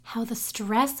how the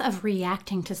stress of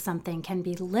reacting to something can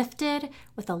be lifted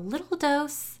with a little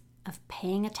dose of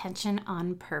paying attention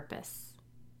on purpose.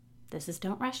 This is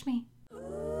Don't Rush Me.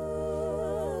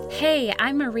 Hey,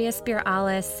 I'm Maria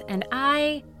Spiralis, and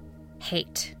I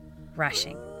hate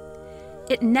rushing.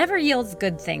 It never yields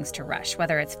good things to rush,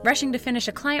 whether it's rushing to finish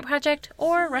a client project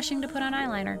or rushing to put on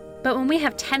eyeliner. But when we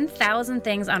have 10,000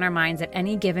 things on our minds at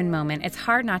any given moment, it's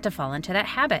hard not to fall into that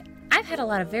habit. I've had a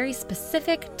lot of very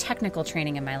specific technical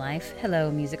training in my life, hello,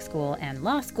 music school and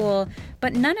law school,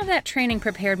 but none of that training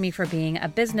prepared me for being a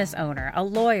business owner, a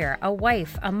lawyer, a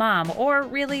wife, a mom, or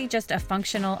really just a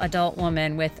functional adult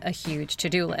woman with a huge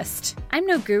to-do list. I'm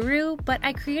no guru, but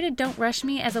I created Don't Rush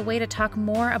Me as a way to talk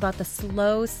more about the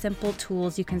slow, simple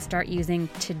tools you can start using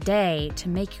today to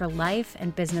make your life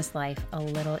and business life a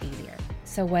little easier.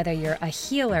 So whether you're a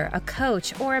healer, a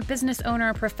coach, or a business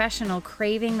owner or professional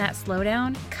craving that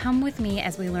slowdown, come with me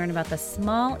as we learn about the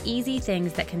small, easy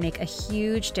things that can make a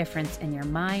huge difference in your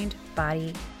mind,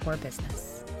 body, or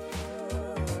business.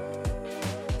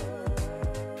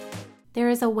 There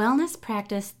is a wellness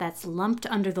practice that's lumped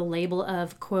under the label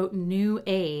of, quote, New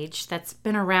Age that's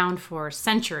been around for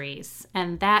centuries,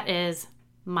 and that is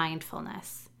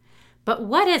mindfulness. But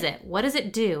what is it? What does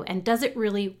it do? And does it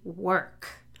really work?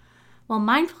 Well,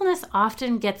 mindfulness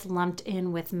often gets lumped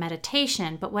in with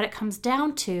meditation, but what it comes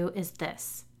down to is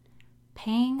this: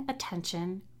 paying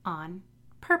attention on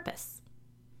purpose,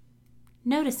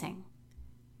 noticing,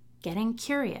 getting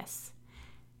curious.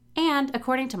 And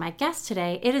according to my guest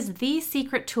today, it is the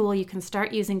secret tool you can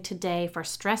start using today for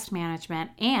stress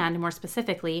management and, more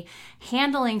specifically,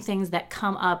 handling things that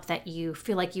come up that you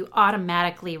feel like you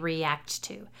automatically react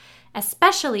to,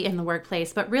 especially in the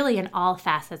workplace, but really in all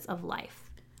facets of life.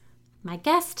 My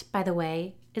guest, by the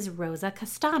way, is Rosa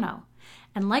Castano.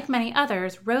 And like many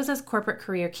others, Rosa's corporate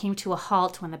career came to a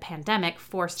halt when the pandemic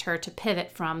forced her to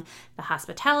pivot from the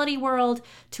hospitality world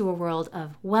to a world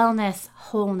of wellness,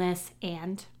 wholeness,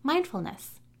 and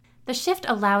mindfulness. The shift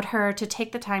allowed her to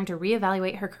take the time to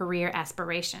reevaluate her career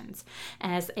aspirations.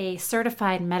 As a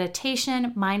certified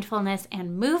meditation, mindfulness,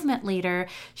 and movement leader,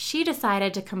 she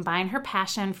decided to combine her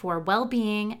passion for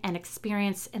well-being and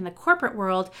experience in the corporate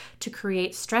world to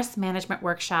create stress management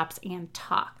workshops and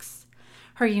talks.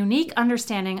 Her unique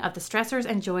understanding of the stressors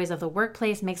and joys of the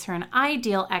workplace makes her an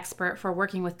ideal expert for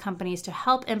working with companies to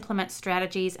help implement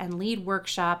strategies and lead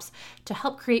workshops to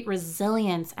help create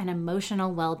resilience and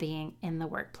emotional well-being in the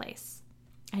workplace.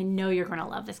 I know you're going to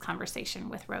love this conversation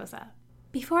with Rosa.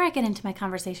 Before I get into my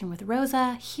conversation with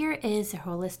Rosa, here is a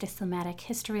holistic somatic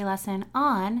history lesson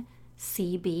on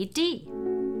CBD.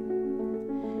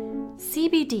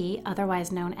 CBD,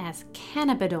 otherwise known as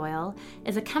cannabidiol,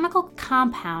 is a chemical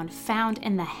compound found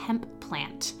in the hemp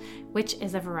plant, which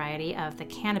is a variety of the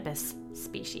cannabis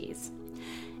species.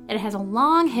 It has a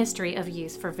long history of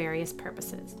use for various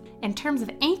purposes. In terms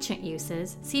of ancient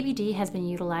uses, CBD has been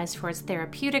utilized for its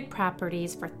therapeutic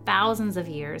properties for thousands of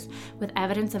years, with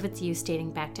evidence of its use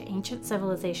dating back to ancient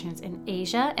civilizations in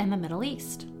Asia and the Middle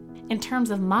East. In terms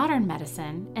of modern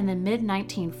medicine, in the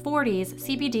mid-1940s,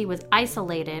 CBD was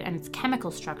isolated and its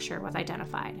chemical structure was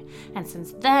identified. And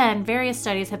since then, various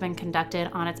studies have been conducted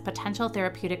on its potential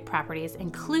therapeutic properties,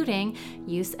 including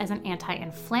use as an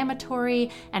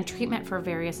anti-inflammatory and treatment for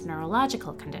various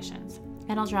neurological conditions.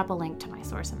 And I'll drop a link to my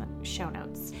source in the show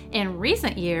notes. In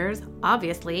recent years,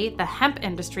 obviously, the hemp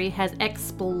industry has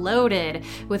exploded,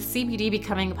 with CBD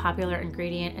becoming a popular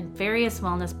ingredient in various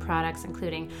wellness products,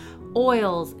 including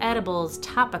oils, edibles,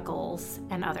 topicals,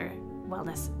 and other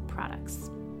wellness products.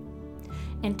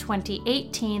 In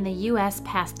 2018, the U.S.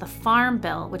 passed the Farm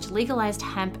Bill, which legalized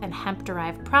hemp and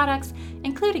hemp-derived products,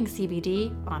 including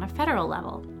CBD, on a federal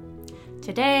level.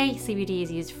 Today, CBD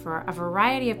is used for a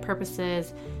variety of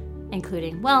purposes,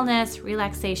 including wellness,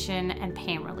 relaxation, and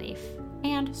pain relief,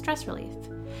 and stress relief.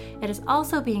 It is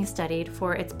also being studied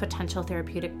for its potential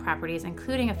therapeutic properties,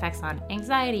 including effects on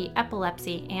anxiety,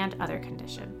 epilepsy, and other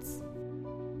conditions.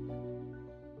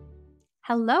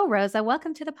 Hello, Rosa.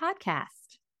 Welcome to the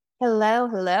podcast.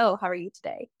 Hello. How are you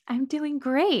today? I'm doing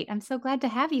great. I'm so glad to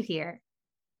have you here.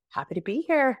 Happy to be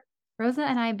here. Rosa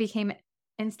and I became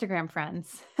Instagram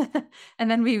friends,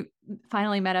 and then we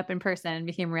finally met up in person and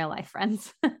became real life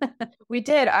friends. We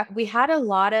did. We had a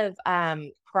lot of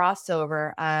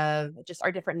crossover of just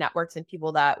our different networks and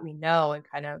people that we know, and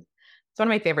kind of, it's one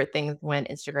of my favorite things when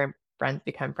Instagram friends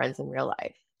become friends in real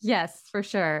life. Yes, for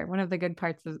sure. One of the good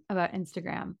parts about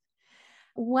Instagram.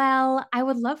 Well, I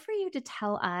would love for you to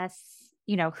tell us,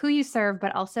 who you serve,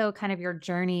 but also kind of your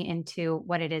journey into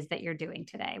what it is that you're doing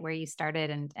today, where you started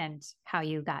and how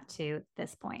you got to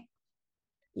this point.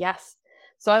 Yes.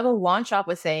 So I will launch off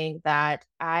with saying that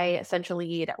I essentially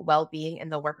lead well-being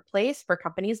in the workplace for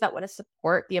companies that want to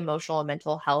support the emotional and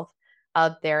mental health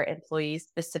of their employees,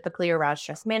 specifically around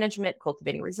stress management,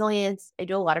 cultivating resilience. I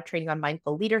do a lot of training on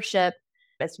mindful leadership,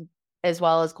 as, as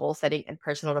well as goal setting and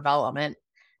personal development.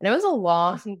 And it was a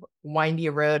long, windy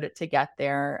road to get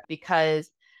there because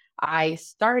I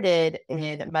started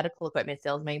in medical equipment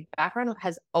sales. My background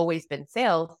has always been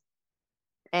sales.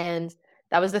 And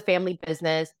that was the family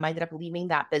business. I ended up leaving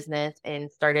that business and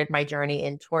started my journey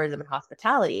in tourism and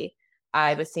hospitality.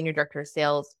 I was senior director of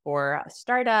sales for a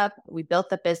startup. We built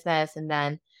the business, and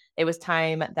then it was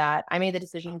time that I made the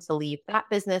decision to leave that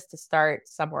business to start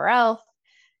somewhere else.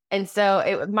 And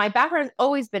so my background's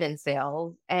always been in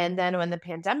sales. And then when the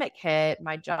pandemic hit,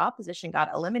 my job position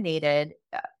got eliminated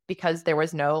because there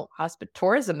was no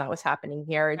tourism that was happening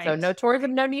here. And so Right. no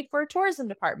tourism, no need for a tourism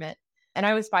department. And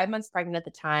I was 5 months pregnant at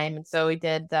the time. And so we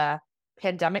did the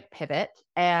pandemic pivot.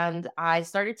 And I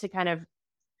started to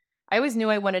I always knew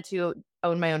I wanted to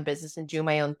own my own business and do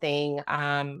my own thing.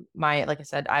 Like I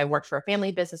said, I worked for a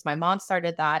family business. My mom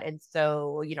started that. And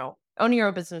so, owning your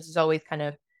own business is always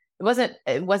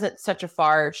it wasn't such a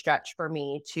far stretch for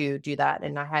me to do that.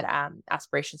 And I had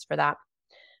aspirations for that.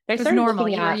 But I It was started normal.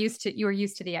 looking at, You were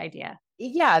used to the idea.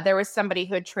 yeah, there was somebody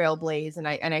who had trailblazed, and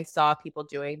I saw people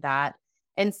doing that.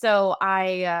 And so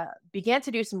I began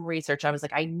to do some research. I was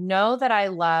like, I know that I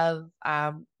love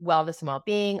wellness and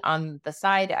well-being. On the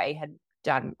side, I had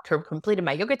completed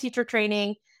my yoga teacher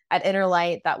training at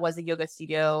Innerlight. That was a yoga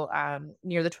studio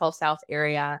near the 12 South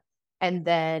area. And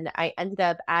then I ended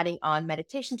up adding on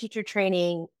meditation teacher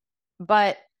training.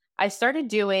 But I started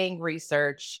doing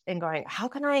research and going, how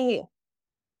can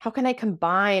I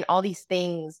combine all these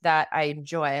things that I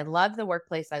enjoy? I love the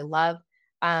workplace. I love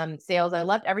sales. I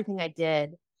loved everything I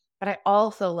did, but I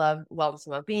also love wellness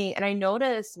and well-being. And I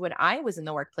noticed when I was in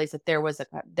the workplace that there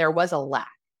was a lack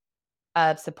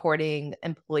of supporting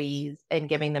employees and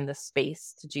giving them the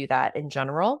space to do that in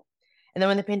general. And then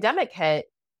when the pandemic hit,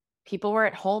 people were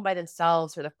at home by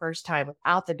themselves for the first time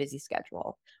without the busy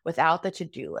schedule, without the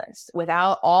to-do list,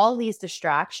 without all these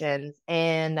distractions.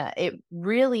 And it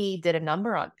really did a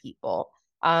number on people.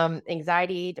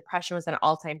 Anxiety, depression was at an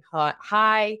all-time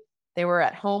high. They were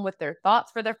at home with their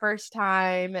thoughts for the first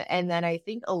time. And then I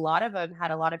think a lot of them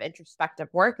had a lot of introspective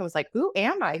work and was like, who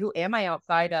am I? Who am I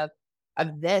outside of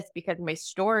this? Because my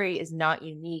story is not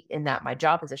unique in that my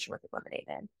job position was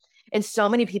eliminated. And so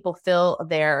many people fill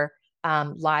their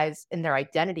lives and their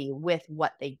identity with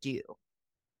what they do.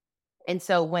 And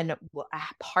so when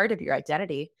part of your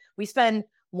identity, we spend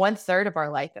 1/3 of our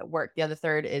life at work, the other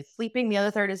third is sleeping, the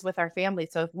other third is with our family.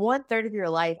 So if 1/3 of your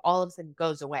life all of a sudden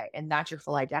goes away and that's your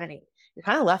full identity, you're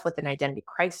kind of left with an identity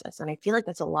crisis. And I feel like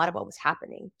that's a lot of what was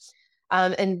happening.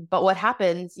 But what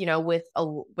happens,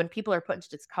 when people are put into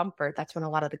discomfort, that's when a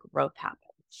lot of the growth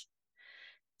happens.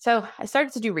 So I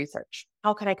started to do research.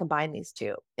 How can I combine these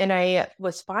two? And I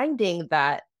was finding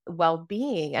that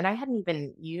well-being, and I hadn't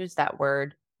even used that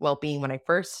word well-being when my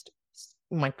first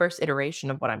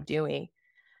iteration of what I'm doing,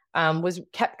 was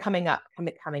kept coming up.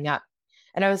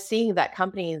 And I was seeing that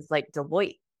companies like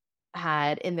Deloitte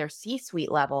had in their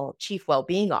C-suite level chief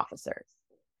well-being officers.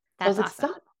 I was That's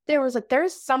like, awesome.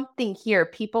 there's something here.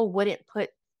 People wouldn't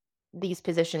put these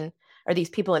position or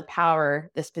these people in power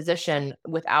this position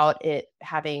without it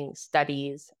having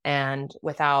studies and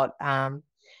without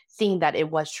seeing that it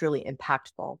was truly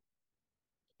impactful.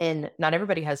 And not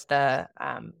everybody has the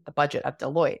budget of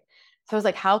Deloitte. So I was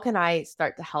like, how can I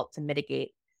start to help to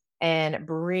mitigate and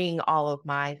bring all of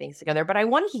my things together? But I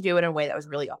wanted to do it in a way that was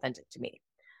really authentic to me.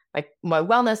 My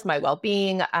wellness, my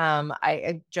well-being.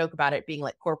 I joke about it being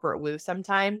like corporate woo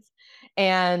sometimes.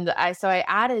 And I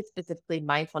added specifically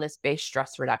mindfulness-based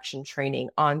stress reduction training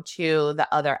onto the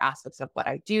other aspects of what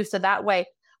I do. So that way,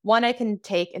 one, I can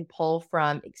take and pull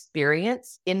from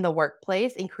experience in the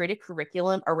workplace and create a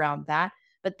curriculum around that.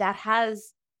 But that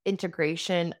has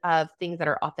integration of things that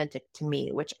are authentic to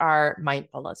me, which are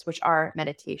mindfulness, which are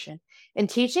meditation, and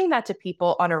teaching that to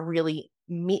people on a really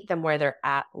meet them where they're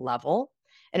at level,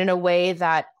 and in a way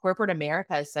that corporate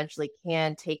America essentially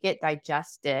can take it,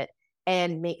 digest it,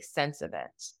 and make sense of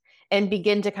it, and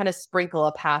begin to kind of sprinkle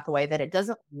a pathway that it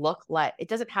doesn't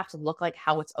have to look like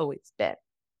how it's always been.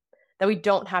 That we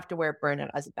don't have to wear burnout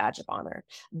as a badge of honor.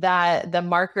 That the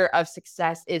marker of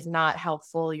success is not how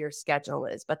full your schedule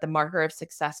is, but the marker of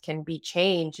success can be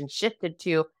changed and shifted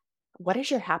to what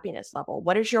is your happiness level?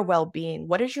 What is your well-being?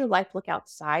 What does your life look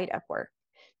outside of work?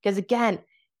 Because again,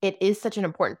 it is such an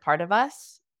important part of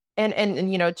us.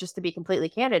 And just to be completely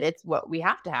candid, it's what we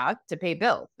have to pay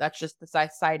bills. That's just the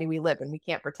society we live in. We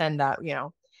can't pretend that,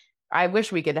 I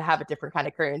wish we could have a different kind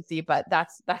of currency, but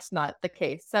that's not the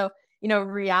case. So,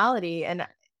 reality and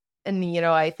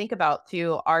I think about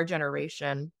too our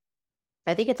generation.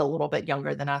 I think it's a little bit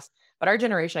younger than us, but our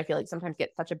generation, I feel like sometimes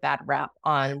gets such a bad rap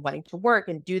on wanting to work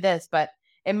and do this, but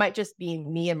it might just be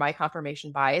me and my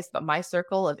confirmation bias, but my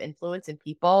circle of influence and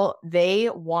people, they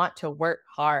want to work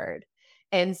hard.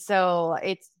 And so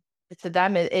it's to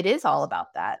them, it is all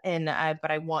about that.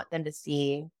 But I want them to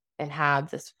see and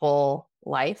have this full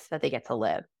life that they get to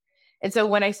live. And so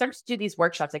when I started to do these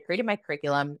workshops, I created my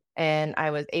curriculum and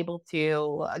I was able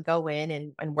to go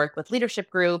in and work with leadership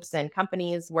groups, and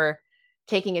companies were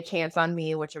taking a chance on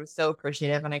me, which I was so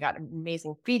appreciative. And I got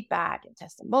amazing feedback and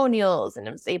testimonials, and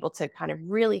I was able to kind of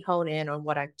really hone in on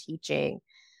what I'm teaching.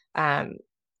 Um,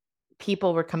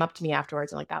 People would come up to me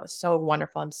afterwards and like, that was so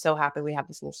wonderful. I'm so happy we have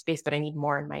this new space, but I need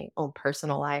more in my own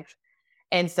personal life.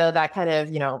 And so that kind of,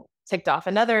 ticked off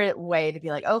another way to be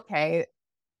like, okay,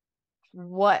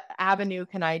 what avenue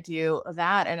can I do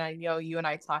that? And I know you and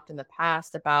I talked in the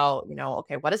past about,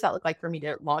 okay, what does that look like for me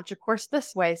to launch a course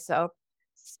this way? So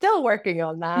still working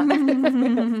on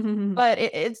that. But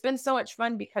it's been so much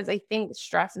fun because I think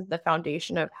stress is the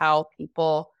foundation of how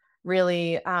people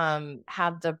really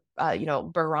have the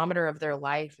barometer of their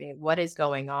life and what is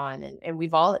going on. And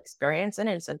we've all experienced it, and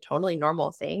it's a totally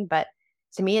normal thing. But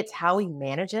to me, it's how we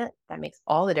manage it that makes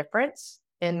all the difference.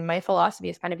 And my philosophy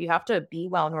is kind of, you have to be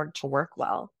well in order to work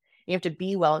well. You have to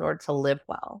be well in order to live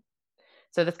well.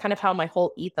 So that's kind of how my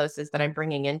whole ethos is that I'm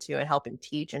bringing into and helping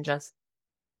teach, and just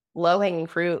low hanging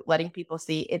fruit, letting people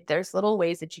see it. There's little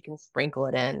ways that you can sprinkle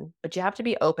it in, but you have to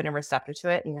be open and receptive to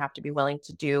it. And you have to be willing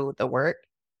to do the work,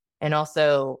 and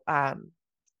also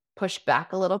push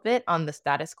back a little bit on the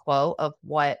status quo of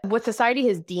what society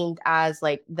has deemed as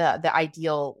like the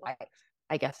ideal life,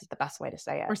 I guess is the best way to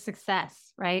say it. Or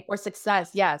success, right? Or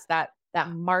success. Yes. That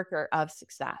marker of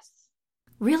success.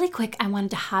 Really quick, I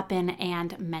wanted to hop in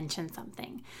and mention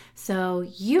something. So,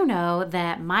 you know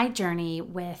that my journey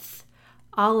with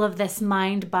all of this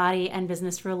mind, body, and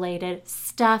business related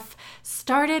stuff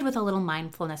started with a little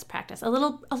mindfulness practice, a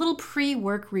little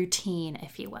pre-work routine,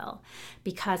 if you will,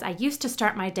 because I used to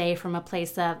start my day from a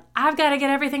place of, I've got to get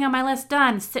everything on my list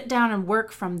done, sit down and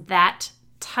work from that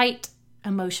tight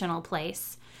emotional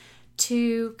place,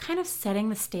 to kind of setting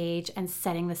the stage and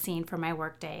setting the scene for my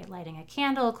workday, lighting a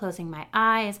candle, closing my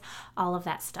eyes, all of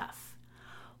that stuff.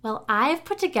 Well, I've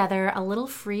put together a little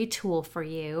free tool for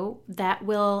you that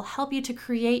will help you to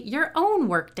create your own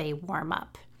workday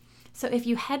warm-up. So if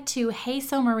you head to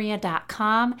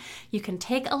heysomaria.com, you can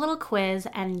take a little quiz,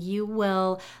 and you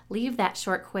will leave that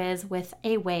short quiz with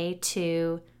a way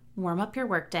to warm up your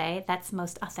workday that's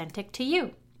most authentic to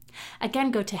you. Again,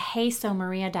 go to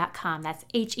heysomaria.com. That's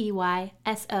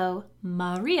HEYSO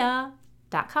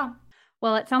Maria.com.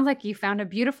 Well, it sounds like you found a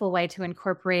beautiful way to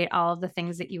incorporate all of the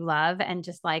things that you love, and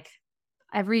just like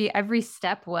every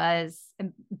step was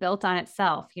built on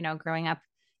itself, growing up,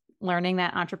 learning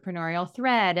that entrepreneurial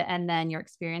thread, and then your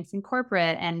experience in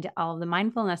corporate and all of the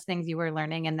mindfulness things you were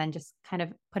learning, and then just kind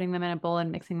of putting them in a bowl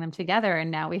and mixing them together. And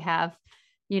now we have,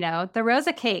 the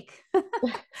Rosa cake.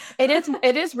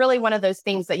 It is really one of those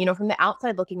things that, from the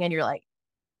outside looking in, you're like,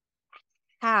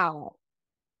 how?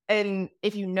 And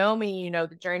if you know me, you know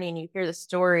the journey, and you hear the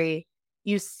story,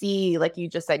 you see, like you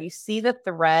just said, you see the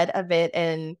thread of it.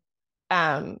 And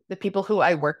the people who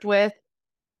I worked with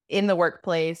in the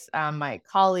workplace, my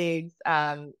colleagues,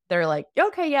 they're like,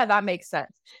 okay, yeah, that makes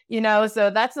sense. So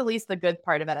that's at least the good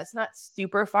part of it. It's not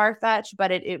super far-fetched,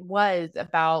 but it was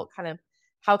about kind of,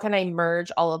 how can I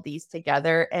merge all of these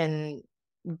together and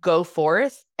go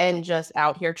forth and just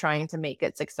out here trying to make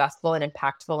it successful and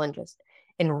impactful,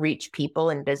 and reach people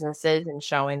and businesses, and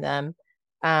showing them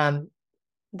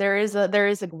there is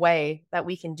a way that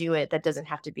we can do it that doesn't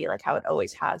have to be like how it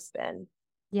always has been.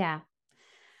 Yeah.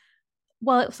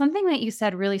 Well, something that you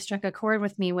said really struck a chord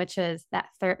with me, which is that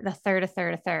a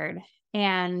third.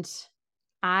 And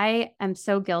I am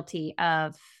so guilty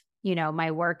of,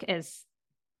 my work is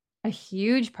a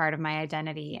huge part of my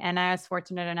identity. And I was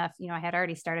fortunate enough, I had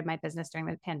already started my business during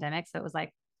the pandemic. So it was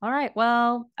like, all right,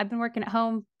 well, I've been working at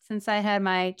home since I had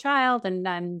my child, and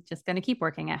I'm just going to keep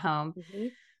working at home. Mm-hmm.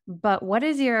 But what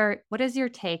is your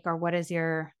take, or what is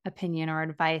your opinion or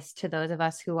advice to those of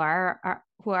us who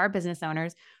are business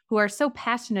owners, who are so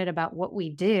passionate about what we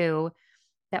do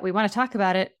that we want to talk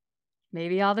about it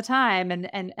maybe all the time,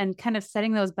 and kind of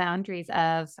setting those boundaries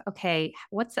of, okay,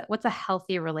 what's a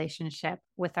healthy relationship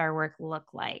with our work look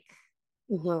like?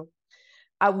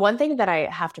 Mm-hmm. One thing that I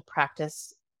have to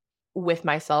practice with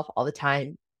myself all the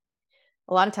time,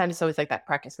 a lot of times it's always like that,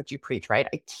 practice what you preach, right?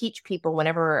 I teach people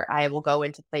whenever I will go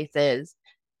into places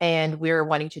and we're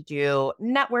wanting to do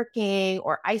networking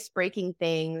or ice breaking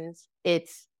things,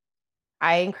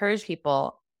 I encourage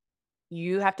people,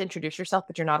 you have to introduce yourself,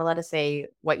 but you're not allowed to say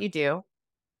what you do,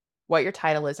 what your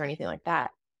title is, or anything like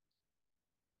that.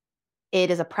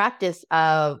 It is a practice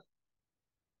of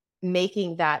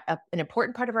making that an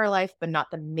important part of our life, but not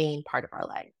the main part of our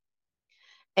life.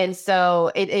 And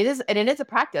so it is a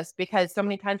practice, because so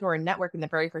many times when we're networking, the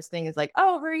very first thing is like,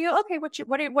 oh, who are you? Okay, what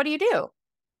do you do?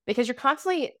 Because you're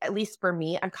constantly, at least for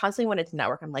me, I'm constantly wanting to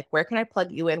network. I'm like, where can I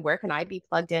plug you in? Where can I be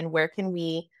plugged in? Where can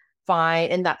we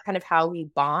find? And that's kind of how we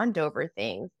bond over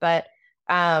things. But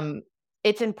um,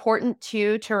 it's important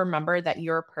too to remember that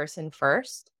you're a person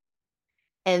first,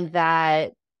 and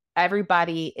that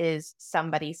everybody is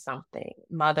somebody something: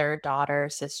 mother, daughter,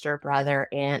 sister, brother,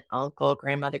 aunt, uncle,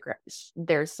 grandmother.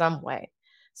 There's some way.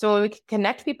 So when we can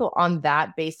connect people on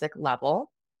that basic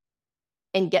level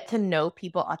and get to know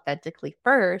people authentically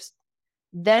first,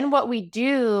 then what we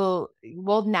do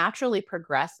will naturally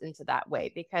progress into that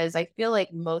way. Because I feel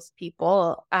like most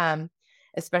people,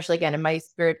 especially again in my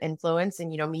spirit influence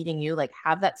and, meeting you, like,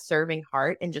 have that serving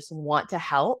heart and just want to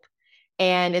help.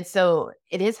 And so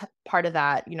it is part of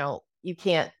that,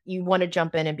 you want to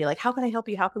jump in and be like, how can I help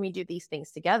you? How can we do these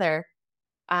things together?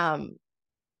 Um,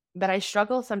 but I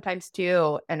struggle sometimes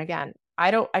too. And again,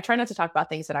 I try not to talk about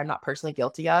things that I'm not personally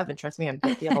guilty of. And trust me, I'm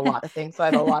guilty of a lot of things. So I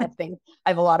have a lot of things,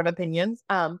 I have a lot of opinions.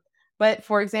 But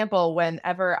for example,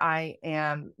 whenever I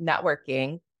am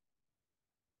networking,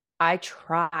 I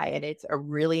try, and it's a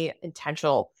really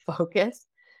intentional focus,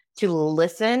 to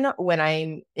listen when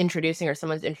I'm introducing, or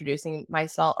someone's introducing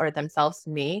myself or themselves to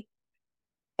me,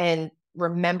 and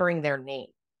remembering their name.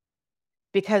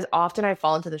 Because often I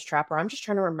fall into this trap where I'm just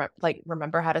trying to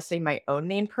remember how to say my own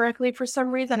name correctly for some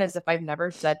reason, as if I've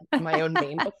never said my own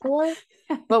name before.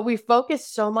 But we focus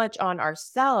so much on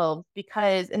ourselves,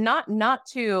 because, and not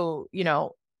to,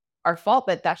 our fault,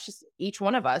 but that's just, each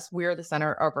one of us, we're the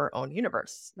center of our own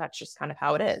universe. That's just kind of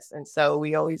how it is. And so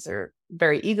we always are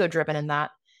very ego driven in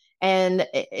that. And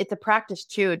it's a practice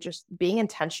too, just being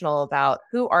intentional about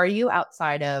who are you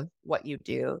outside of what you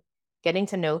do, getting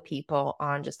to know people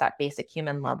on just that basic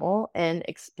human level and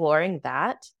exploring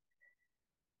that.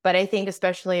 But I think,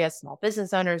 especially as small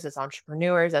business owners, as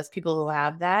entrepreneurs, as people who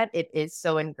have that, it is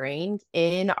so ingrained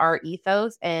in our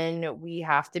ethos, and we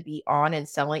have to be on and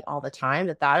selling all the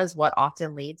time, that is what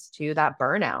often leads to that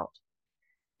burnout.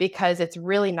 Because it's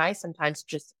really nice sometimes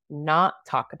just not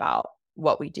talk about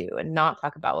what we do and not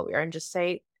talk about what we are, and just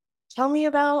say, tell me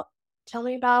about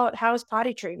how's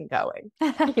potty training going?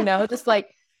 Just like,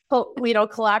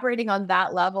 collaborating on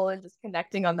that level and just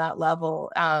connecting on that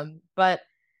level. But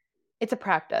it's a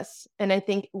practice. And I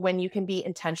think when you can be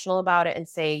intentional about it and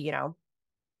say,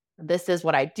 this is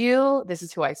what I do, this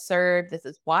is who I serve, this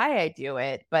is why I do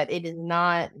it, but it is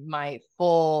not my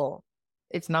full,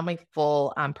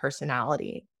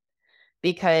 personality.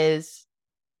 Because,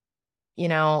 you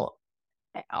know,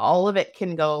 all of it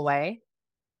can go away.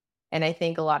 And I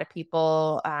think a lot of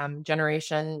people,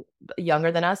 generation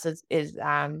younger than us, is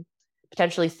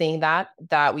potentially seeing that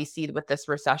we see with this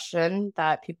recession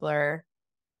that people are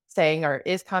saying, or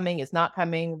is coming, is not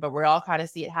coming, but we're all kind of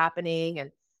see it happening.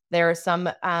 And there are some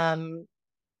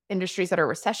industries that are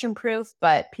recession proof,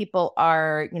 but people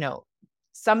are,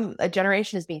 a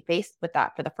generation is being faced with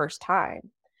that for the first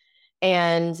time.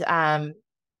 And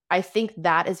I think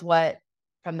that is what,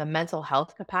 from the mental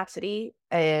health capacity,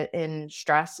 in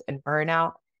stress and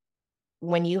burnout,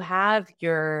 when you have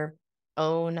your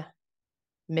own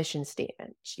mission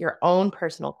statement, your own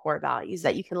personal core values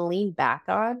that you can lean back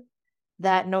on,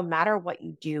 that no matter what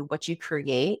you do, what you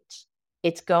create,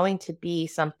 it's going to be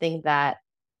something that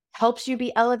helps you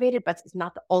be elevated, but it's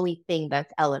not the only thing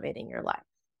that's elevating your life.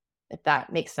 If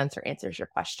that makes sense or answers your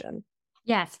question.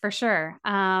 Yes, for sure.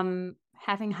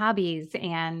 Having hobbies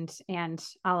and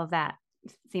all of that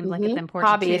seems like it's important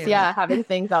Hobbies, too. yeah, having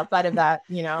things outside of that,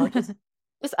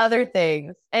 just other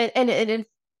things, and it,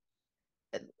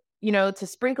 to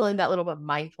sprinkle in that little bit of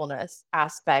mindfulness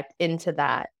aspect into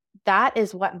that. That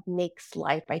is what makes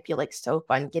life, I feel like, so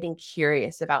fun. Getting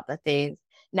curious about the things.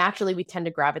 Naturally, we tend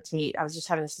to gravitate. I was just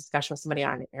having this discussion with somebody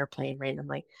on an airplane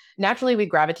randomly. Naturally, we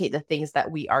gravitate the things that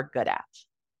we are good at.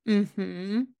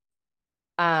 Mm-hmm.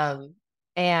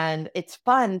 And it's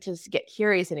fun to get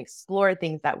curious and explore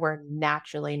things that we're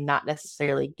naturally not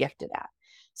necessarily gifted at.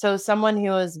 So someone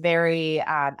who is very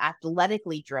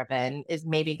athletically driven is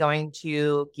maybe going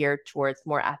to gear towards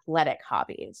more athletic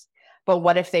hobbies. But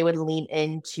what if they would lean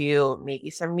into maybe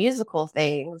some musical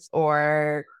things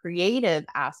or creative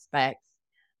aspects?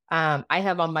 I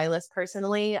have on my list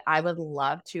personally, I would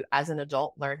love to, as an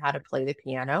adult, learn how to play the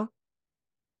piano.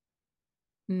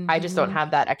 I just don't Mm-hmm.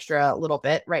 have that extra little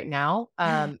bit right now.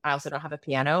 I also don't have a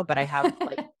piano, but I have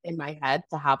like in my head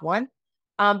to have one.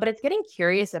 But it's getting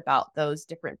curious about those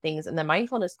different things. And the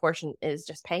mindfulness portion is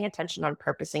just paying attention on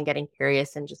purpose and getting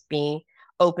curious and just being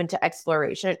open to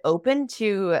exploration, open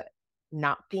to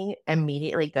not being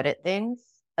immediately good at things.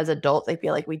 As adults, I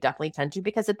feel like we definitely tend to,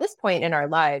 because at this point in our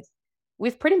lives,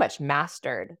 we've pretty much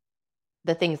mastered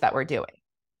the things that we're doing.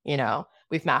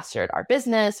 We've mastered our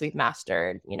business, we've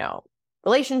mastered,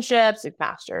 relationships, we've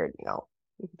mastered,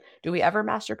 do we ever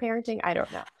master parenting? I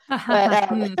don't know.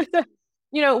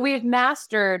 But we've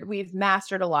mastered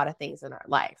a lot of things in our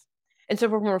life. And so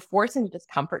when we're forced into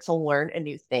discomfort to learn a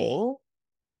new thing,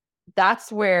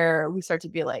 that's where we start to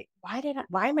be like, why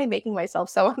am I making myself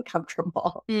so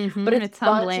uncomfortable? But Mm-hmm. it's It's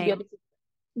fun to be able humbling. to,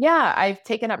 yeah, I've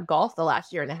taken up golf the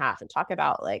last year and a half, and talk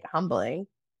about like humbling.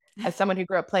 As someone who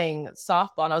grew up playing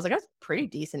softball, and I was like, I was pretty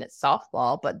decent at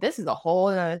softball, but this is a whole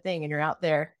other thing. And you're out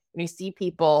there and you see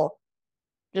people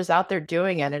just out there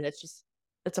doing it. And it's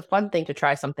a fun thing to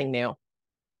try something new.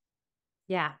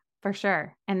 Yeah, for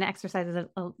sure. And the exercise is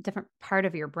a different part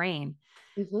of your brain.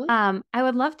 Hmm. I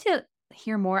would love to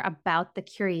hear more about the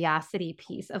curiosity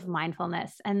piece of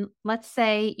mindfulness. And let's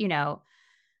say,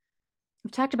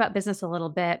 we've talked about business a little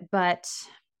bit, but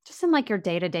just in like your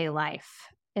day to day life,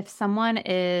 if someone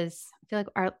is, I feel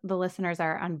like the listeners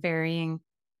are on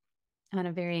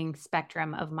a varying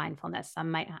spectrum of mindfulness.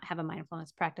 Some might not have a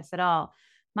mindfulness practice at all.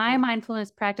 My mindfulness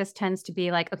practice tends to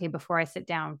be like, okay, before I sit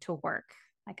down to work,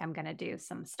 like I'm going to do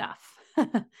some stuff.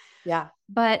 Yeah.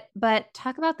 But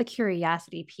talk about the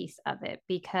curiosity piece of it,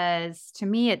 because to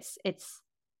me it's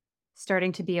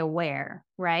starting to be aware,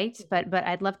 right? But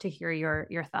I'd love to hear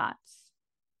your thoughts.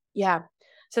 Yeah.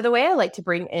 So the way I like to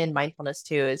bring in mindfulness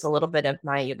too is a little bit of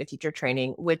my yoga teacher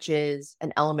training, which is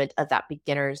an element of that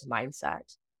beginner's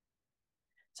mindset.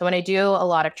 So when I do a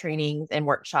lot of trainings and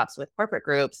workshops with corporate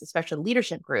groups, especially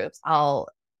leadership groups,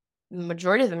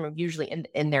 majority of them are usually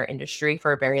in their industry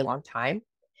for a very long time.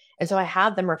 And so I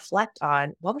have them reflect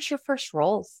on, what was your first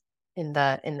roles in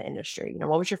the industry?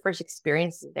 What was your first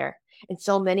experiences there? And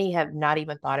so many have not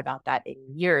even thought about that in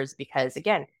years, because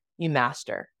again, you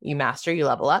master, you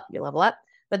level up, you level up.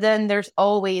 But then there's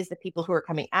always the people who are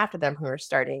coming after them who are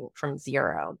starting from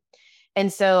zero.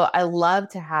 And so I love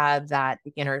to have that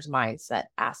beginner's mindset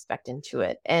aspect into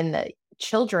it. And the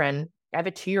children, I have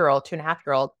a 2-year old,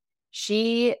 2.5-year old,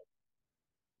 she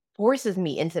forces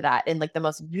me into that in like the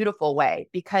most beautiful way,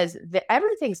 because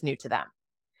everything's new to them.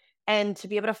 And to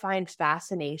be able to find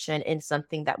fascination in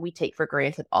something that we take for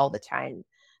granted all the time,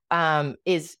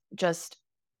 is just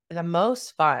the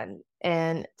most fun.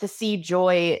 And to see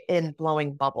joy in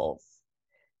blowing bubbles,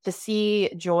 to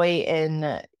see joy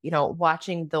in,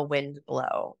 watching the wind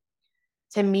blow.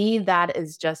 To me, that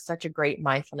is just such a great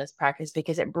mindfulness practice,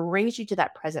 because it brings you to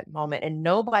that present moment, and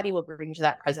nobody will bring you to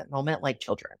that present moment like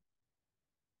children.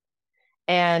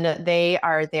 And they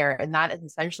are there. And that is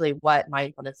essentially what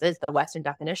mindfulness is. The Western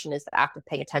definition is the act of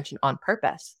paying attention on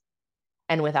purpose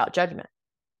and without judgment.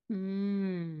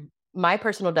 Mm. My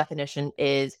personal definition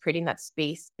is creating that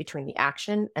space between the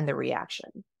action and the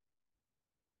reaction.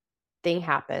 Thing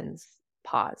happens,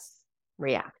 pause,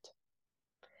 react.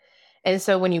 And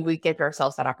so when we give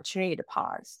ourselves that opportunity to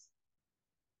pause,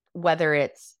 whether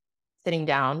it's sitting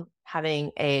down,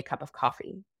 having a cup of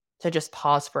coffee, to just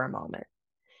pause for a moment,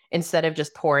 instead of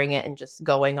just pouring it and just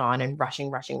going on and rushing,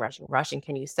 rushing, rushing, rushing,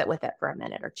 can you sit with it for a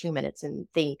minute or 2 minutes and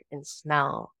think and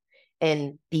smell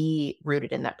and be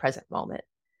rooted in that present moment?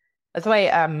 That's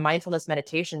why mindfulness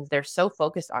meditations, they're so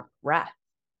focused on breath.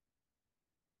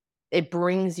 It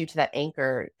brings you to that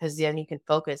anchor, because then you can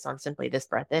focus on simply this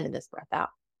breath in and this breath out.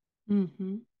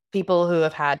 Mm-hmm. People who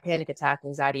have had panic attacks,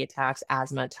 anxiety attacks,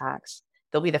 asthma attacks,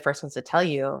 they'll be the first ones to tell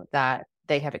you that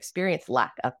they have experienced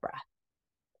lack of breath.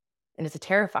 And it's a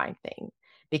terrifying thing,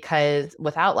 because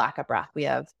without lack of breath, we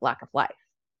have lack of life.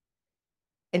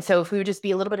 And so if we would just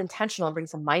be a little bit intentional and bring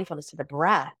some mindfulness to the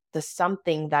breath, to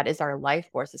something that is our life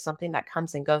force, is something that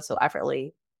comes and goes so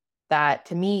effortlessly, that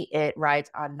to me, it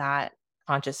rides on that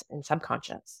conscious and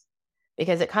subconscious,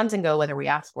 because it comes and go whether we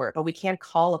ask for it, but we can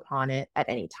call upon it at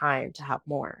any time to have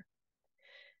more.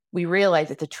 We realize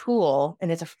it's a tool,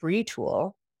 and it's a free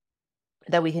tool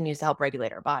that we can use to help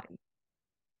regulate our body.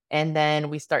 And then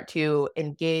we start to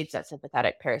engage that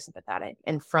sympathetic, parasympathetic.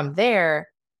 And from there,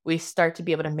 we start to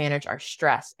be able to manage our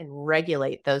stress and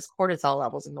regulate those cortisol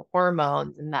levels and the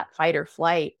hormones and that fight or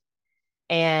flight.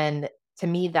 And to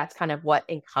me, that's kind of what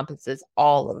encompasses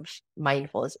all of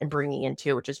mindfulness and bringing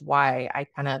into, which is why I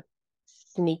kind of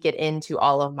sneak it into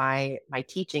all of my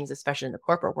teachings, especially in the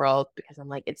corporate world, because I'm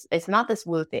like, it's not this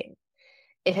woo thing.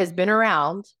 It has been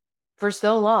around for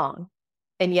so long,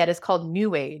 and yet it's called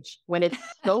new age when it's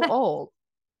so old.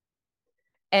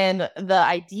 And the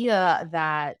idea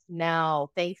that now,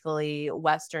 thankfully,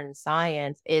 Western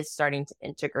science is starting to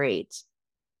integrate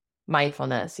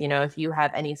mindfulness. If you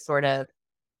have any sort of,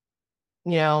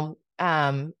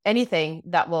 anything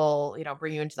that will,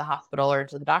 bring you into the hospital or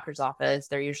into the doctor's office,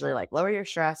 they're usually like, lower your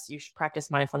stress. You should practice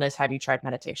mindfulness. Have you tried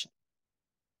meditation?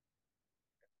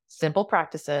 Simple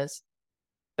practices,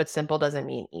 but simple doesn't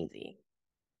mean easy.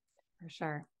 For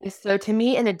sure. So to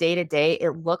me, in a day to day,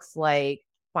 it looks like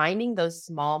finding those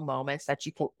small moments that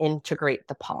you can integrate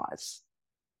the pause.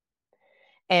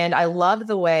 And I love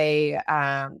the way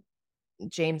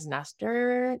James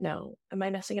Nestor, no, am I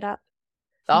messing it up?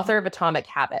 The author of Atomic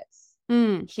Habits.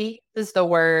 Mm. He uses the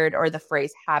word or the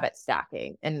phrase habit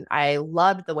stacking. And I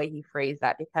loved the way he phrased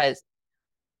that because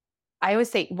I always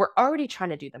say we're already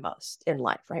trying to do the most in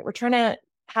life, right? We're trying to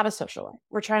have a social life.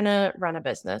 We're trying to run a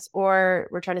business, or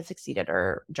we're trying to succeed at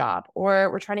our job,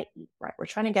 or we're trying to eat right. We're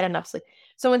trying to get enough sleep.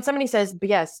 So when somebody says, but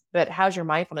yes, but how's your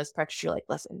mindfulness practice? You're like,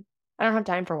 listen, I don't have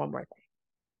time for one more thing.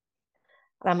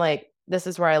 And I'm like, this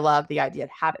is where I love the idea of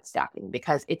habit stacking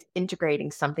because it's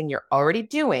integrating something you're already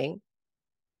doing.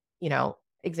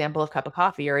 Example of cup of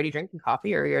coffee, you're already drinking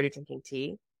coffee or you're already drinking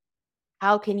tea.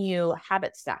 How can you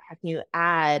habit stack? How can you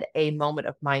add a moment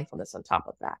of mindfulness on top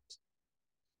of that?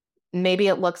 Maybe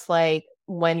it looks like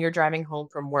when you're driving home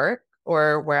from work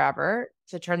or wherever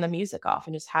to turn the music off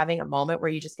and just having a moment where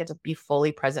you just get to be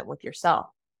fully present with yourself.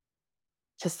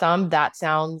 To some, that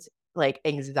sounds like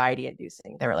anxiety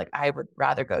inducing. They were like, I would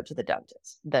rather go to the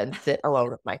dentist than sit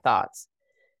alone with my thoughts.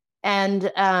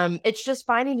 And it's just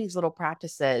finding these little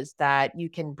practices that you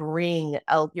can bring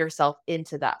yourself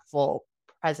into that full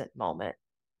present moment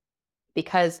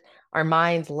because our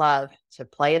minds love to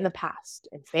play in the past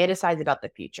and fantasize about the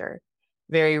future.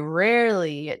 Very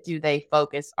rarely do they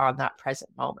focus on that present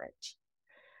moment.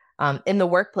 In the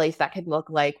workplace, that could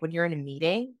look like when you're in a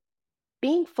meeting,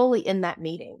 being fully in that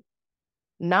meeting,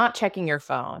 not checking your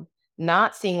phone,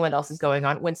 not seeing what else is going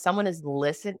on. When someone is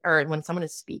when someone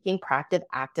is speaking, practice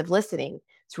active listening.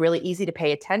 It's really easy to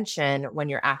pay attention when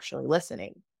you're actually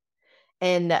listening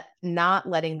and not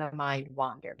letting the mind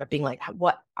wander, but being like,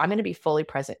 what I'm going to be fully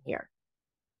present here.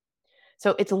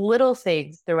 So it's little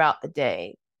things throughout the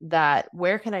day that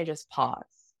where can I just pause?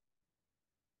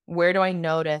 Where do I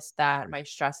notice that my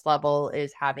stress level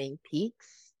is having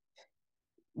peaks?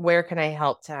 Where can I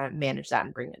help to manage that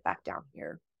and bring it back down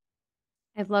here?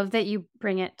 I love that you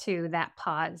bring it to that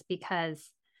pause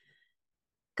because,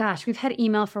 gosh, we've had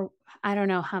email for I don't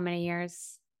know how many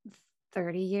years,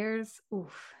 30 years.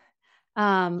 Oof.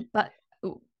 But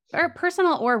or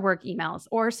personal or work emails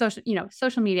or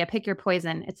social media, pick your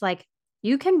poison. It's like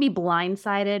you can be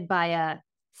blindsided by a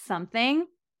something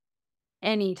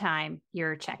anytime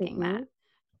you're checking Mm-hmm.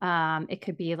 that. It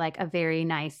could be like a very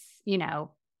nice,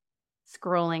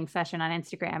 scrolling session on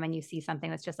Instagram and you see something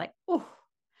that's just like, oh.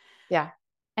 Yeah.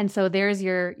 And so there's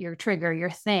your trigger, your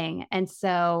thing. And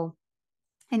so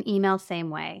an email, same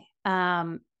way.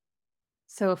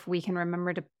 So if we can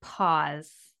remember to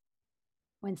pause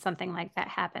when something like that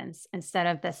happens, instead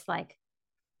of this like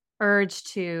urge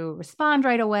to respond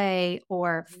right away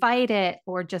or fight it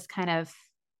or just kind of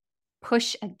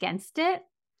push against it,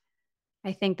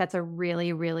 I think that's a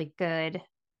really, really good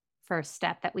first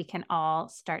step that we can all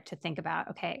start to think about.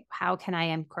 Okay, how can I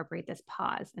incorporate this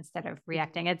pause instead of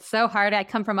reacting? It's so hard. I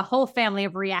come from a whole family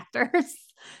of reactors.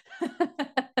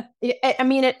 I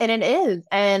mean, it is.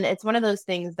 And it's one of those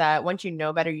things that once you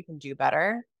know better, you can do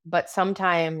better. But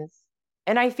sometimes,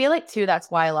 and I feel like too, that's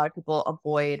why a lot of people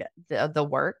avoid the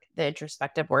work, the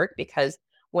introspective work, because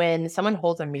when someone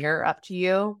holds a mirror up to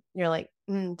you, you're like,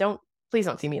 please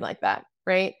don't see me like that.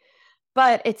 Right.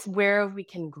 But it's where we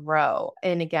can grow.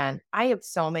 And again, I have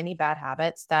so many bad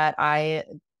habits that I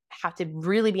have to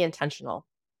really be intentional.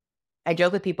 I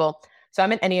joke with people. So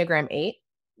I'm an Enneagram 8.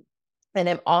 And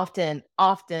I'm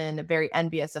often very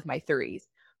envious of my threes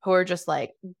who are just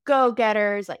like go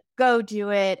getters, like go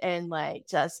do it, and like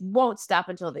just won't stop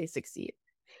until they succeed.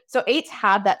 So eights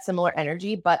have that similar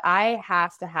energy, but I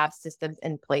have to have systems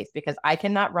in place because I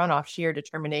cannot run off sheer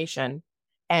determination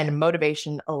and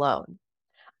motivation alone.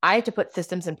 I have to put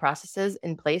systems and processes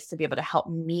in place to be able to help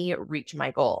me reach my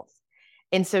goals.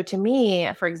 And so to me,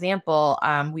 for example,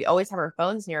 we always have our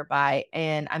phones nearby,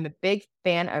 and I'm a big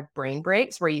fan of brain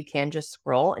breaks where you can just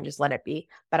scroll and just let it be.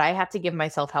 But I have to give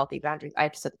myself healthy boundaries. I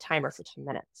have to set the timer for 10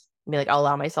 minutes. Be like, I'll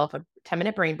allow myself a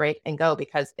 10-minute brain break and go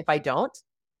because if I don't,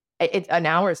 it's an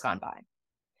hour's gone by.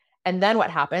 And then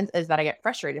what happens is that I get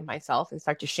frustrated with myself and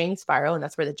start to shame spiral. And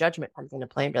that's where the judgment comes into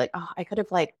play and be like, oh, I could have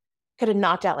could have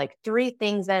knocked out like 3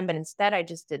 things then, but instead I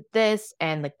just did this.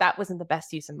 And like, that wasn't the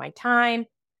best use of my time.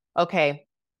 Okay.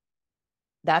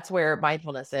 That's where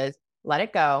mindfulness is. Let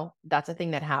it go. That's a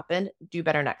thing that happened. Do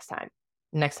better next time.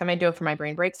 Next time I do it for my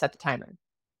brain break, set the timer.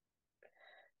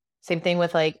 Same thing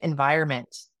with like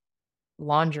environment,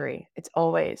 laundry. It's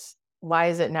always, why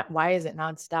is it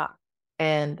nonstop?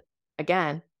 And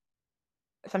again,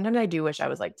 sometimes I do wish I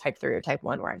was like type 3 or type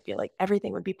 1 where I feel like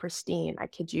everything would be pristine. I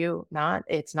kid you not,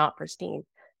 it's not pristine.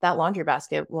 That laundry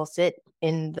basket will sit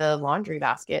in the laundry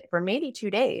basket for maybe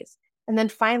 2 days. And then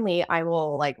finally I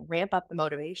will like ramp up the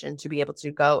motivation to be able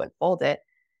to go and fold it.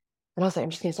 And I'll say,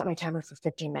 I'm just gonna set my timer for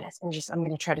 15 minutes and I'm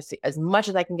gonna try to see as much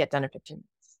as I can get done in 15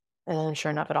 minutes. And then sure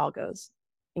enough, it all goes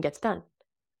and gets done.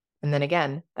 And then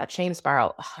again, that shame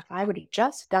spiral. Ugh, if I would have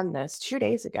just done this 2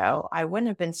 days ago, I wouldn't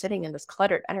have been sitting in this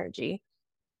cluttered energy.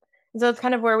 And so it's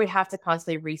kind of where we have to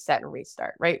constantly reset and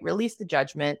restart, right? Release the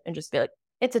judgment and just be like,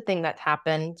 it's a thing that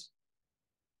happened.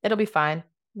 It'll be fine.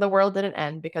 The world didn't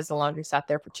end because the laundry sat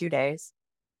there for 2 days.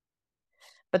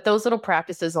 But those little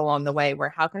practices along the way where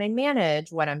how can I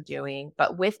manage what I'm doing,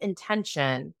 but with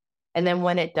intention. And then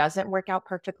when it doesn't work out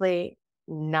perfectly,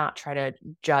 not try to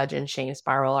judge and shame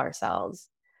spiral ourselves.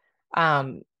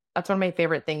 That's one of my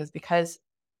favorite things because,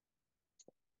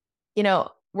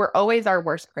 we're always our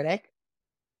worst critic.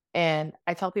 And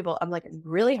I tell people, I'm like, it's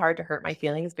really hard to hurt my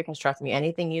feelings because trust me,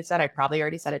 anything you said, I probably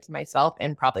already said it to myself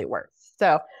and probably worse.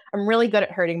 So I'm really good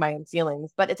at hurting my own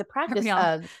feelings, but it's a practice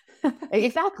of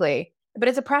exactly. But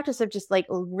it's a practice of just like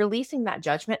releasing that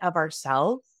judgment of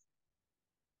ourselves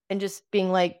and just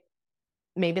being like,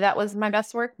 maybe that was my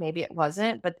best work. Maybe it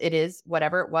wasn't, but it is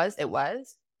whatever it was,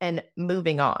 and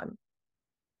moving on.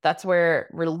 That's where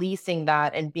releasing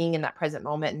that and being in that present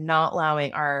moment, not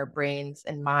allowing our brains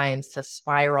and minds to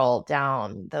spiral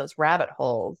down those rabbit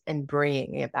holes and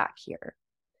bringing it back here.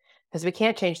 Because we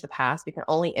can't change the past. We can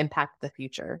only impact the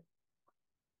future.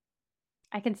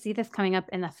 I can see this coming up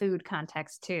in the food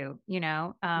context too.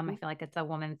 Mm-hmm. I feel like it's a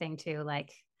woman thing too,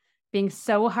 like being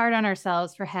so hard on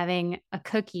ourselves for having a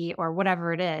cookie or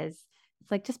whatever it is.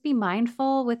 It's like, just be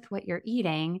mindful with what you're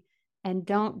eating and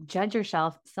don't judge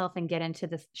yourself and get into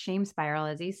this shame spiral,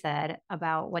 as you said,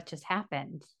 about what just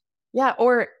happened. Yeah.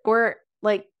 Or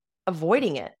like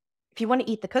avoiding it. If you want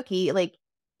to eat the cookie, like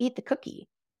eat the cookie,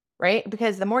 right?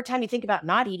 Because the more time you think about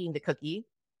not eating the cookie,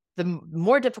 the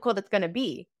more difficult it's going to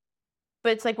be.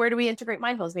 But it's like, where do we integrate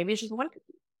mindfulness? Maybe it's just one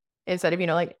cookie instead of,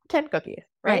 like 10 cookies,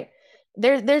 right?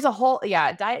 There's a whole,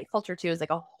 diet culture too is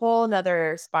like a whole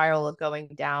nother spiral of going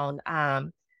down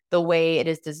the way it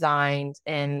is designed.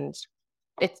 And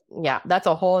that's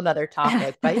a whole nother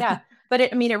topic. But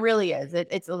it really is.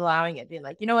 It's allowing it being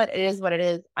like, you know what, it is what it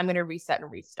is. I'm going to reset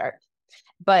and restart.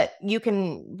 But you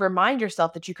can remind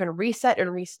yourself that you can reset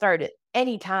and restart at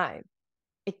any time.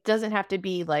 It doesn't have to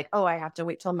be like, oh, I have to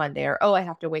wait till Monday, or, oh, I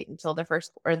have to wait until the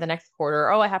first or the next quarter,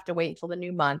 or, oh, I have to wait until the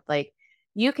new month. Like,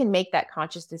 you can make that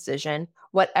conscious decision.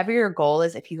 Whatever your goal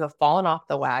is, if you have fallen off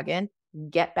the wagon,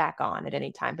 get back on at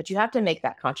any time. But you have to make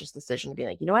that conscious decision to be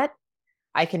like, you know what?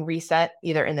 I can reset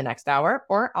either in the next hour,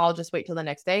 or I'll just wait till the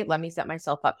next day. Let me set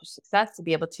myself up for success to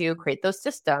be able to create those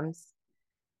systems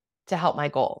to help my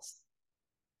goals.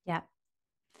 Yeah.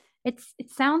 It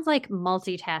sounds like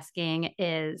multitasking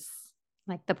is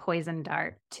like the poison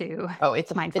dart to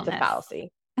mindfulness. It's a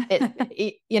fallacy.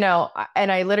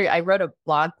 And I wrote a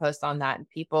blog post on that, and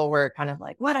people were kind of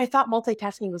like, what? I thought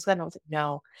multitasking was good. And I was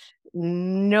like,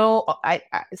 no,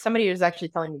 somebody was actually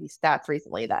telling me these stats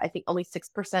recently that I think only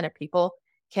 6% of people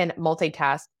can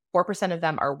multitask. 4% of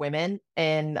them are women,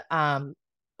 and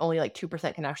only like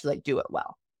 2% can actually like do it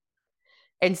well.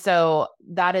 And so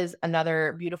that is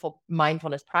another beautiful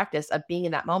mindfulness practice of being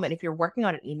in that moment. If you're working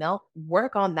on an email,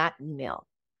 work on that email.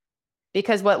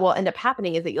 Because what will end up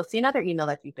happening is that you'll see another email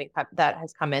that you think that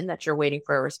has come in that you're waiting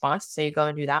for a response. So you go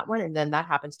and do that one, and then that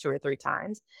happens 2 or 3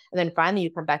 times. And then finally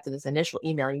you come back to this initial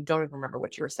email and you don't even remember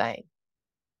what you were saying.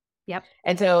 Yep.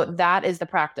 And so that is the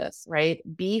practice, right?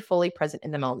 Be fully present in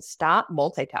the moment. Stop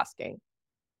multitasking.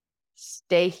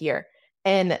 Stay here.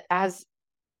 And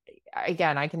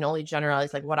again, I can only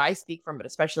generalize like what I speak from, but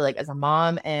especially like as a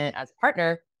mom and as a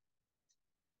partner,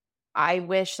 I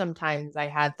wish sometimes I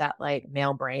had that like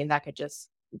male brain that could just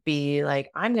be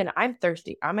like, I'm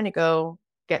thirsty. I'm going to go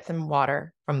get some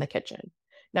water from the kitchen.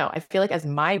 No, I feel like as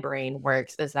my brain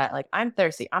works is that like, I'm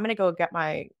thirsty. I'm going to go get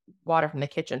my water from the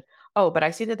kitchen. Oh, but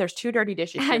I see that there's 2 dirty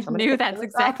dishes here. So I knew that's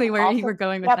exactly where you were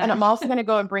going with that. And I'm also going to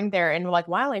go and bring there. And like,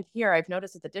 while I'm here, I've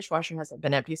noticed that the dishwasher hasn't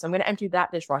been empty. So I'm going to empty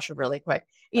that dishwasher really quick.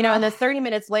 And then 30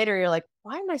 minutes later, you're like,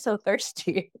 why am I so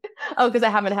thirsty? Oh, because I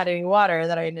haven't had any water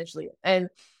that I initially.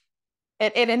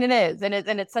 And it is, and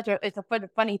it's such a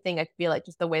funny thing. I feel like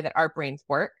just the way that our brains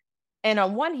work. And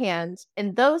on one hand,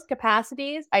 in those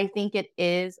capacities, I think it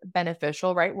is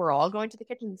beneficial, right? We're all going to the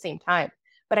kitchen at the same time,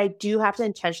 but I do have to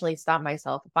intentionally stop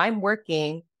myself. If I'm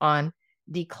working on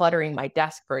decluttering my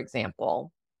desk, for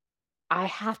example, I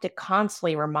have to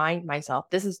constantly remind myself,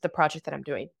 this is the project that I'm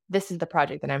doing. This is the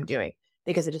project that I'm doing,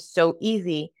 because it is so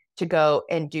easy to go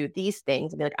and do these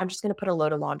things and be like, I'm just going to put a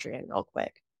load of laundry in real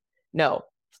quick. No,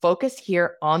 focus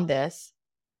here on this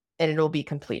and it'll be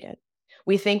completed.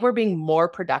 We think we're being more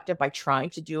productive by trying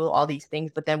to do all these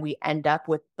things, but then we end up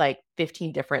with like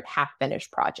 15 different half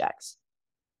finished projects.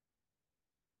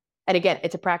 And again,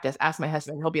 it's a practice. Ask my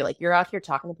husband. He'll be like, you're out here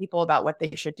talking to people about what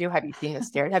they should do. Have you seen this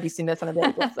stairs? Have you seen this on a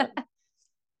daily basis?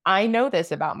 I know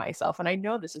this about myself, and I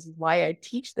know this is why I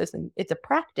teach this, and it's a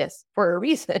practice for a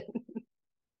reason.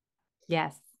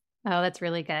 Yes. Oh, that's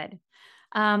really good.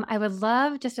 I would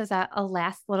love, just as a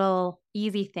last little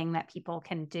easy thing that people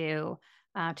can do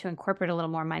to incorporate a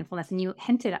little more mindfulness. And you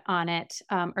hinted on it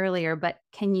earlier, but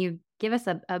can you give us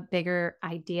a bigger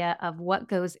idea of what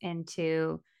goes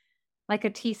into like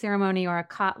a tea ceremony or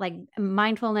like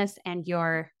mindfulness and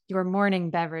your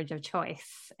morning beverage of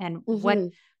choice, and Mm-hmm.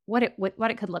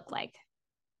 what it could look like?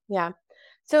 Yeah.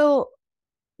 So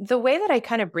the way that I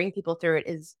kind of bring people through it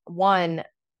is one,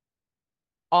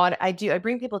 I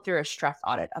bring people through a stress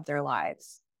audit of their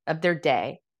lives, of their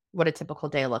day, what a typical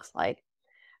day looks like.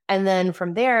 And then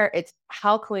from there, it's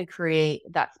how can we create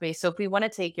that space? So if we want to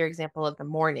take your example of the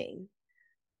morning,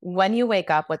 when you wake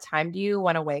up, what time do you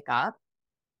want to wake up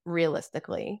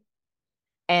realistically?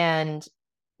 And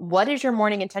what is your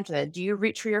morning intention? Do you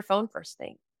reach for your phone first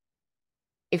thing?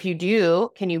 If you do,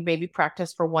 can you maybe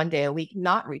practice for one day a week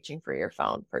not reaching for your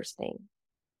phone first thing?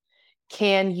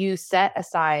 Can you set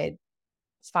aside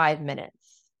 5 minutes?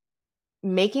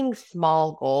 Making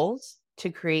small goals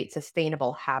to create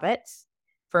sustainable habits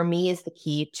for me is the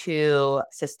key to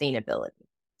sustainability,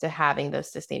 to having those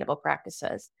sustainable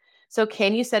practices. So,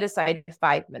 can you set aside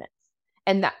 5 minutes?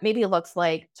 And that maybe looks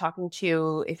like talking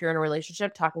to, if you're in a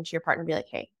relationship, talking to your partner, be like,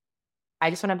 hey, I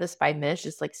just want to have this 5 minutes,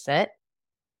 just like sit,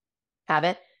 have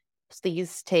it.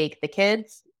 Please take the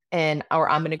kids or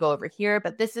I'm going to go over here,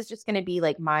 but this is just going to be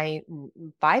like my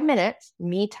 5 minutes,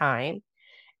 me time.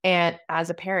 And as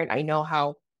a parent, I know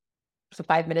how, so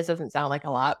 5 minutes doesn't sound like a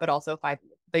lot, but also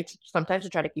sometimes to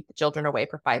try to keep the children away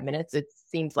for 5 minutes, it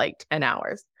seems like 10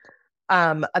 hours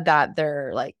that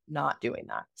they're like not doing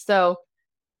that. So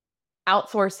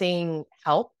outsourcing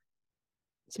help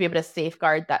to be able to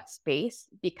safeguard that space,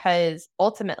 because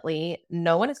ultimately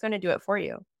no one is going to do it for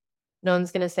you. No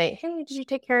one's going to say, hey, did you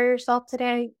take care of yourself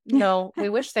today? No, we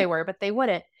wish they were, but they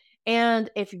wouldn't. And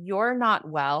if you're not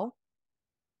well,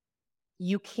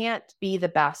 you can't be the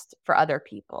best for other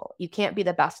people. You can't be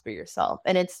the best for yourself.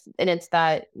 And it's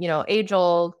that, age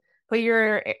old, put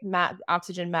your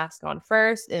oxygen mask on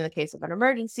first in the case of an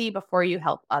emergency before you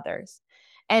help others.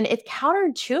 And it's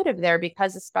counterintuitive there,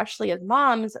 because especially as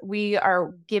moms, we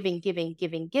are giving, giving,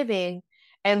 giving, giving,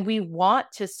 and we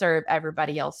want to serve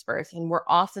everybody else first. And we're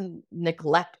often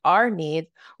neglect our needs,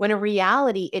 when in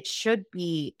reality, it should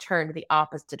be turned the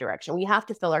opposite direction. We have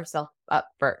to fill ourselves up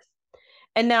first.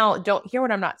 And now don't hear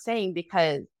what I'm not saying,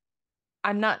 because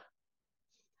I'm not.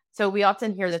 So we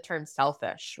often hear the term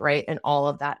selfish, right? In all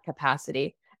of that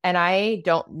capacity. And I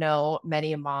don't know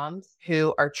many moms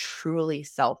who are truly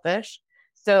selfish.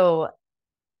 So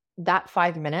that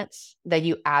 5 minutes that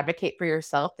you advocate for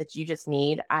yourself, that you just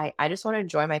need, I just want to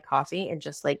enjoy my coffee and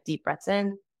just like deep breaths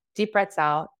in, deep breaths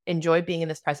out, enjoy being in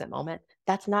this present moment.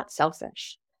 That's not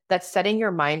selfish. That's setting your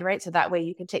mind right. So that way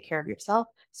you can take care of yourself,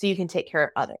 so you can take care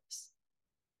of others.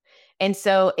 And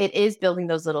so it is building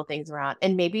those little things around.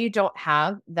 And maybe you don't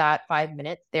have that 5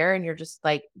 minutes there and you're just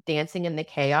like dancing in the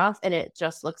chaos. And it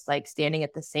just looks like standing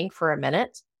at the sink for a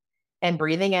minute and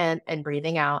breathing in and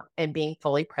breathing out and being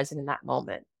fully present in that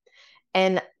moment.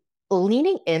 And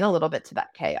leaning in a little bit to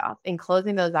that chaos and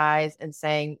closing those eyes and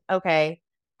saying, okay,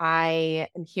 I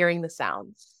am hearing the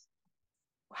sounds.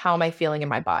 How am I feeling in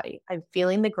my body? I'm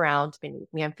feeling the ground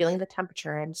beneath me. I'm feeling the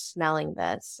temperature. I'm smelling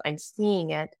this. I'm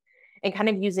seeing it. And kind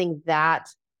of using that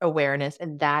awareness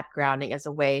and that grounding as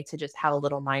a way to just have a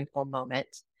little mindful moment.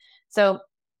 So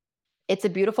it's a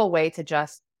beautiful way to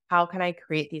just, how can I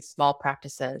create these small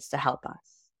practices to help us?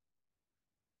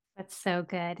 That's so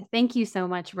good. Thank you so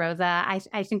much, Rosa. I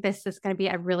think this is going to be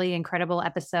a really incredible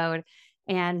episode.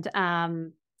 And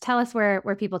tell us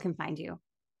where people can find you.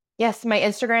 Yes, my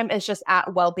Instagram is just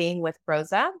at Wellbeing with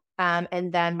Rosa.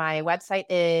 And then my website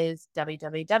is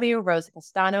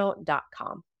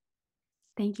www.rosacastano.com.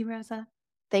 Thank you, Rosa.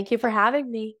 Thank you for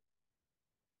having me.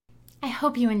 I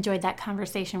hope you enjoyed that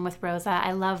conversation with Rosa.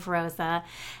 I love Rosa.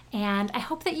 And I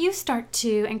hope that you start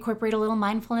to incorporate a little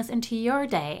mindfulness into your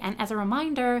day. And as a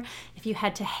reminder, if you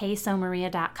head to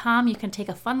heysomaria.com, you can take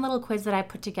a fun little quiz that I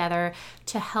put together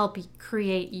to help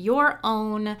create your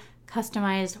own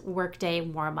customized workday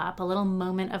warm-up, a little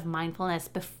moment of mindfulness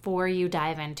before you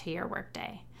dive into your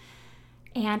workday.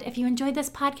 And if you enjoyed this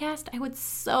podcast, I would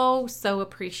so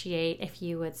appreciate if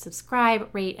you would subscribe,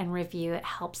 rate, and review. It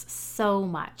helps so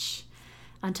much.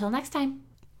 Until next time.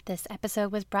 This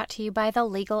episode was brought to you by The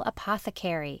Legal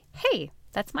Apothecary. Hey,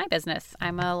 that's my business.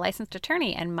 I'm a licensed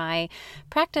attorney, and my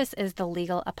practice is The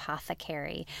Legal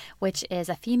Apothecary, which is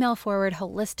a female-forward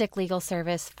holistic legal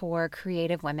service for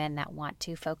creative women that want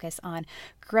to focus on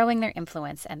growing their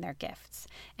influence and their gifts.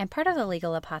 And part of The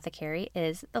Legal Apothecary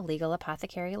is the Legal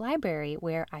Apothecary Library,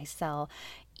 where I sell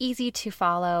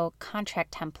easy-to-follow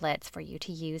contract templates for you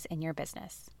to use in your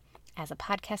business. As a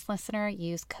podcast listener,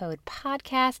 use code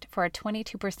PODCAST for a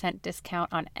 22%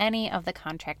 discount on any of the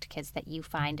contract kits that you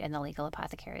find in the Legal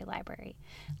Apothecary Library.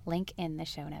 Link in the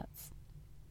show notes.